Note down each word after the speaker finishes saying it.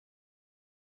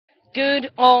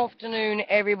Good afternoon,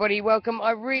 everybody. Welcome.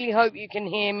 I really hope you can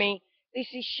hear me. This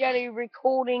is Shelley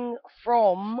recording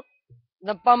from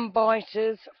the Bum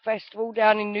Biters Festival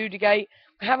down in Newdigate.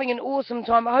 We're having an awesome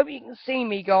time. I hope you can see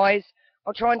me, guys.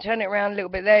 I'll try and turn it around a little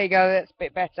bit. There you go. That's a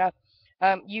bit better.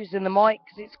 Using the mic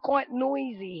because it's quite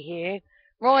noisy here.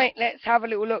 Right, let's have a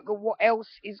little look at what else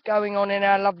is going on in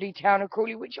our lovely town of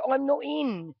Crawley, which I'm not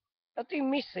in. I do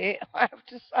miss it, I have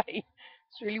to say.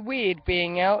 It's really weird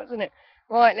being out, isn't it?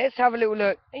 Right, let's have a little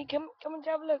look. Hey, come and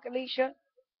have a look, Alicia.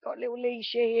 Got a little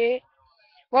Alicia here.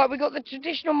 Right, we've got the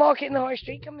traditional market in the high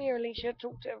street. Come here, Alicia.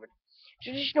 Talk to everybody.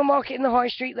 Traditional market in the high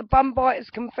street. The Bum Biters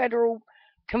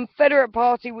Confederate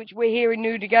Party, which we're here in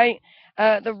Newdigate.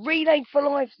 The Relay for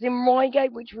Life is in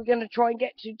Reigate, which we're going to try and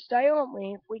get to today, aren't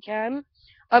we, if we can.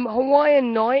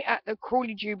 Hawaiian night at the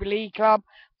Crawley Jubilee Club.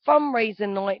 Fundraiser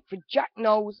night for Jack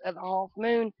Knowles at the Half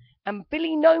Moon. And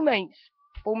Billy No Mates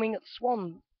performing at the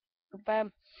Swan.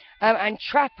 And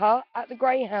Trapper at the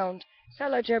Greyhound. Say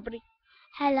hello to everybody.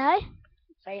 Hello.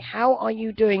 Say, how are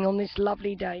you doing on this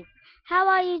lovely day? How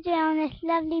are you doing on this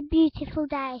lovely, beautiful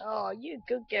day? Oh, you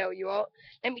good girl, you are.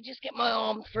 Let me just get my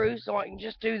arm through so I can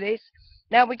just do this.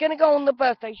 Now, we're going to go on the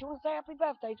birthdays. You want to say happy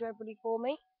birthday to everybody for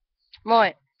me?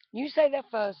 Right. You say their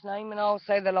first name and I'll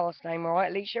say the last name, all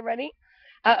right? Alicia, ready?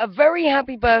 A very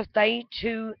happy birthday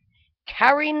to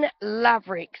Karen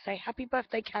Laverick. Say happy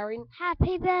birthday, Karen.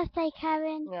 Happy birthday,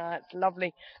 Karen. Yeah, that's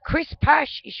lovely. Chris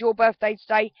Pash, it's your birthday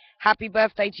today. Happy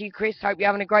birthday to you, Chris. Hope you're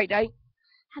having a great day.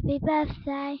 Happy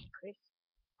birthday,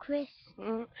 Chris.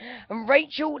 And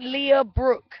Rachel Leah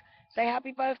Brooke. Say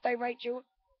happy birthday, Rachel.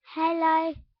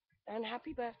 Hello. And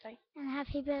happy birthday. And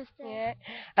happy birthday.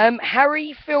 Yeah.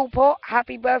 Harry Philpott.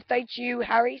 Happy birthday to you,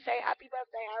 Harry. Say happy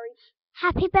birthday, Harry.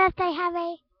 Happy birthday,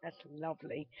 Harry. That's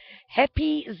lovely.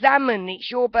 Happy Zaman,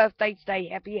 it's your birthday today.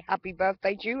 Happy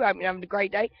birthday to you. Hope you're having a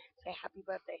great day. Say happy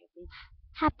birthday,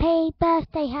 Happy. Happy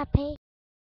birthday, Happy.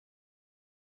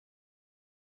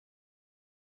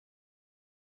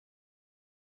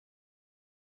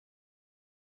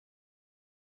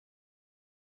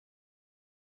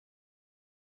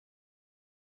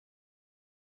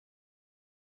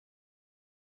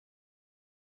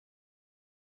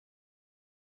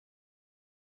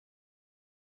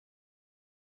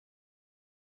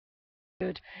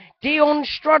 Good. Dion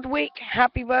Strudwick,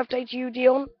 happy birthday to you,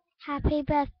 Dion. Happy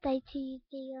birthday to you,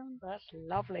 Dion. That's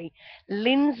lovely.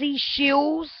 Lindsay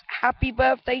Shields, happy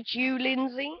birthday to you,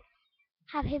 Lindsay.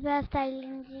 Happy birthday,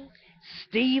 Lindsay.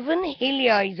 Stephen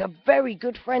Hillier, he's a very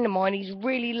good friend of mine. He's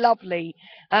really lovely.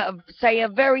 Say a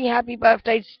very happy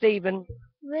birthday to Stephen.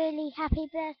 Really happy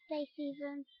birthday,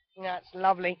 Stephen. That's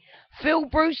lovely. Phil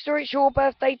Brewster, it's your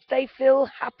birthday today, Phil.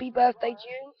 Happy birthday to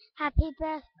you. Happy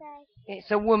birthday.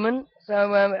 It's a woman,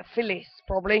 so Phyllis,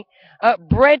 probably.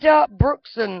 Breda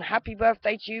Brookson, happy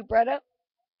birthday to you, Breda.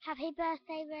 Happy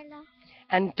birthday, Rilla.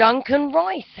 And Duncan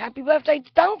Rice, happy birthday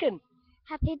to Duncan.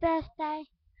 Happy birthday.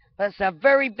 That's a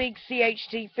very big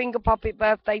CHT finger puppet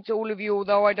birthday to all of you,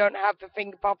 although I don't have the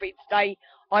finger puppet today.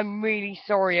 I'm really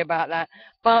sorry about that.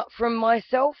 But from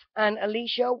myself and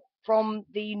Alicia from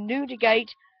the Newdigate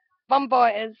Bum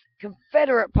Biters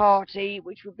Confederate Party,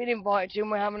 which we've been invited to,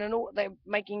 and we're having they're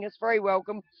making us very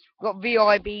welcome. We've got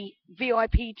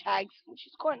VIP tags, which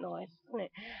is quite nice, isn't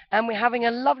it? And we're having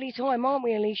a lovely time, aren't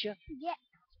we, Alicia? Yeah.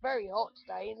 It's very hot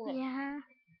today, isn't it? Yeah.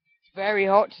 It's very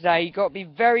hot today. You've got to be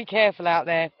very careful out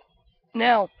there.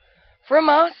 Now, from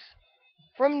us,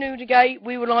 from Newdigate,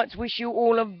 we would like to wish you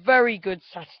all a very good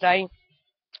Saturday.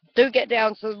 Do get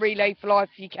down to the Relay for Life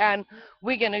if you can.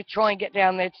 We're going to try and get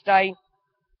down there today.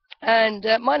 And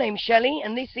my name's Shelley,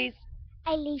 and this is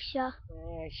Alicia.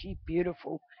 Yeah, she's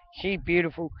beautiful. She's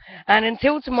beautiful. And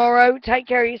until tomorrow, take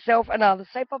care of yourself and others.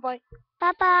 Say bye-bye.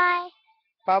 Bye-bye.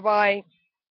 Bye-bye.